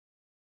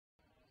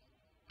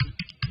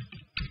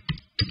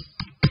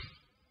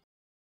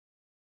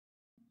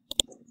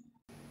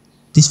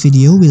This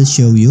video will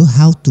show you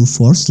how to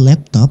force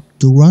laptop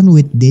to run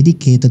with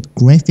dedicated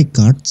graphic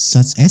cards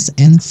such as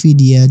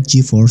Nvidia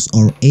GeForce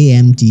or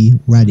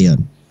AMD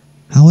Radeon.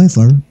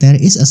 However,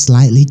 there is a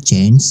slightly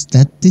change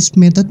that this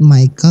method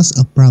might cause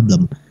a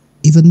problem,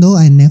 even though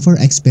I never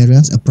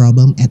experienced a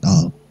problem at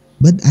all.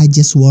 But I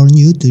just warn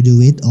you to do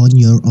it on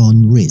your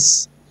own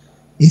risk.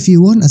 If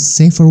you want a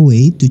safer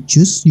way to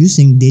choose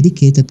using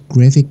dedicated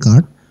graphic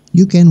card,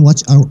 you can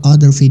watch our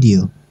other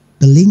video.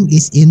 The link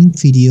is in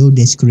video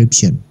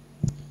description.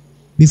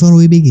 Before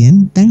we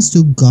begin, thanks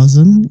to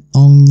Gozon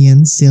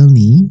Ongyen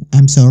Silni,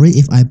 I'm sorry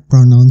if I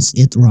pronounced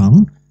it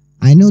wrong.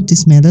 I know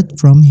this method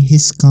from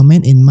his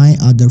comment in my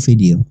other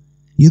video.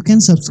 You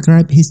can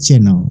subscribe his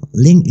channel,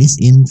 link is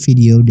in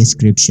video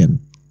description.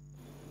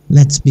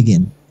 Let's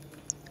begin.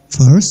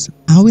 First,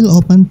 I will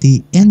open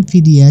the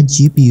NVIDIA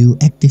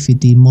GPU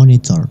Activity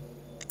monitor.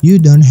 You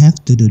don't have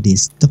to do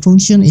this. The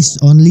function is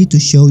only to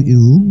show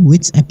you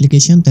which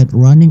application that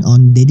running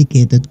on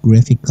dedicated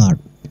graphic card.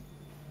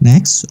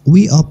 Next,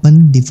 we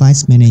open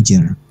Device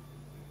Manager.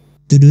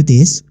 To do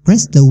this,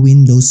 press the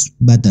Windows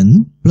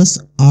button plus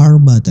R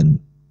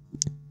button.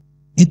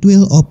 It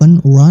will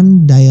open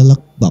Run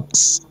dialog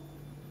box.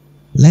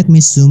 Let me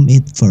zoom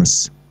it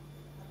first.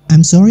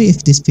 I'm sorry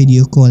if this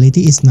video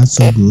quality is not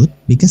so good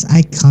because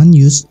I can't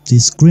use the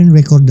screen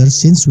recorder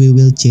since we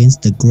will change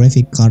the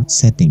graphic card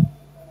setting.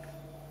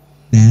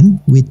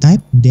 Then we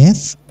type dev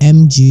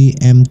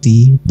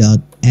mgmt.msc.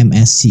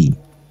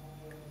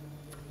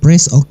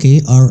 Press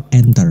OK or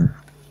Enter.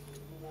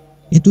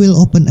 It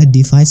will open a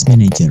device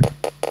manager.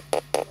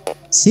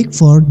 Seek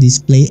for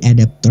display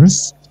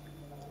adapters.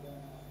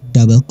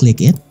 Double click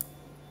it.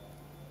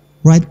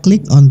 Right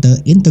click on the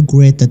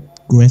integrated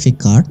graphic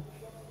card.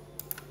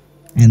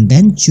 And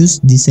then choose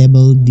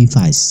Disable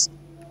Device.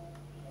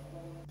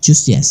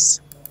 Choose Yes.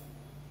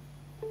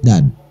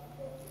 Done.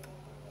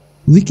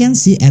 We can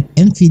see at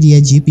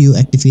NVIDIA GPU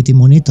Activity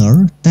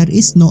monitor there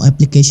is no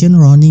application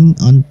running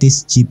on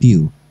this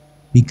GPU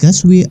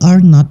because we are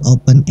not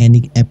open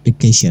any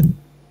application.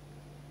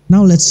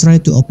 Now let's try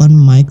to open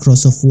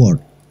Microsoft Word.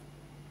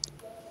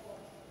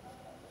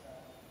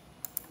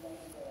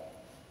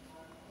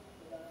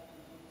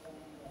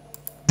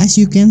 As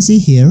you can see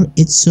here,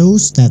 it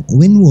shows that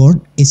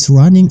WinWord is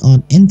running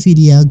on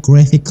NVIDIA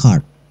graphic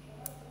card.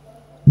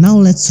 Now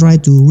let's try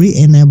to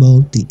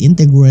re-enable the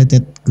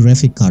integrated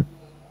graphic card.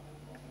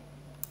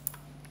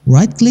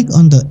 Right-click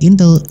on the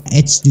Intel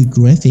HD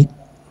graphic,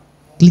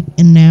 click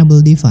Enable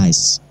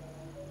Device.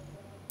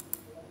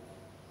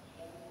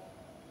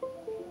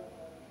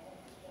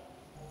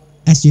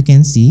 As you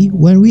can see,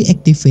 when we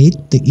activate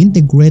the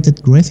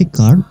integrated graphic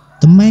card,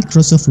 the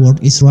Microsoft Word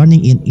is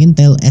running in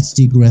Intel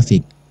HD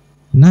graphic,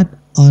 not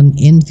on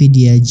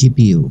NVIDIA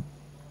GPU.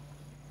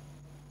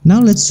 Now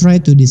let's try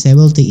to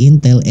disable the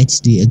Intel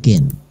HD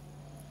again.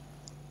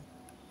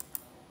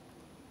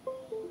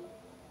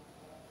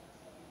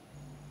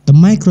 The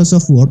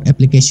Microsoft Word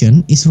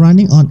application is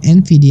running on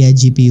NVIDIA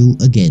GPU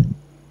again.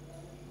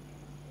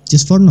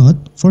 Just for note,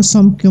 for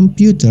some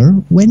computer,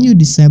 when you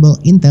disable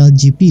Intel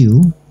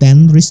GPU,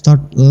 then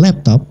restart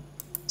laptop,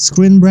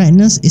 screen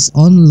brightness is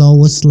on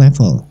lowest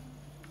level.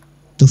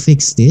 To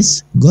fix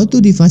this, go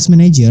to Device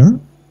Manager,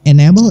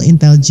 enable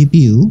Intel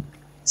GPU,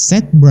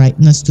 set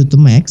brightness to the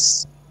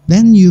max,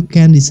 then you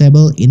can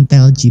disable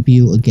Intel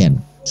GPU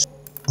again.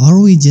 Or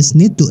we just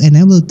need to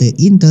enable the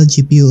Intel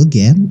GPU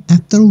again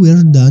after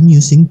we're done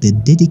using the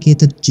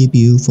dedicated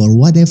GPU for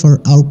whatever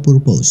our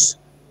purpose.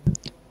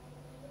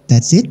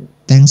 That's it.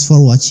 Thanks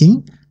for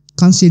watching.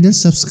 Consider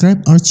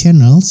subscribe our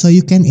channel so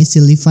you can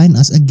easily find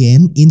us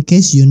again in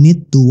case you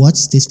need to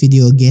watch this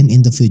video again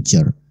in the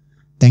future.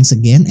 Thanks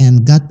again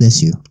and God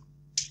bless you.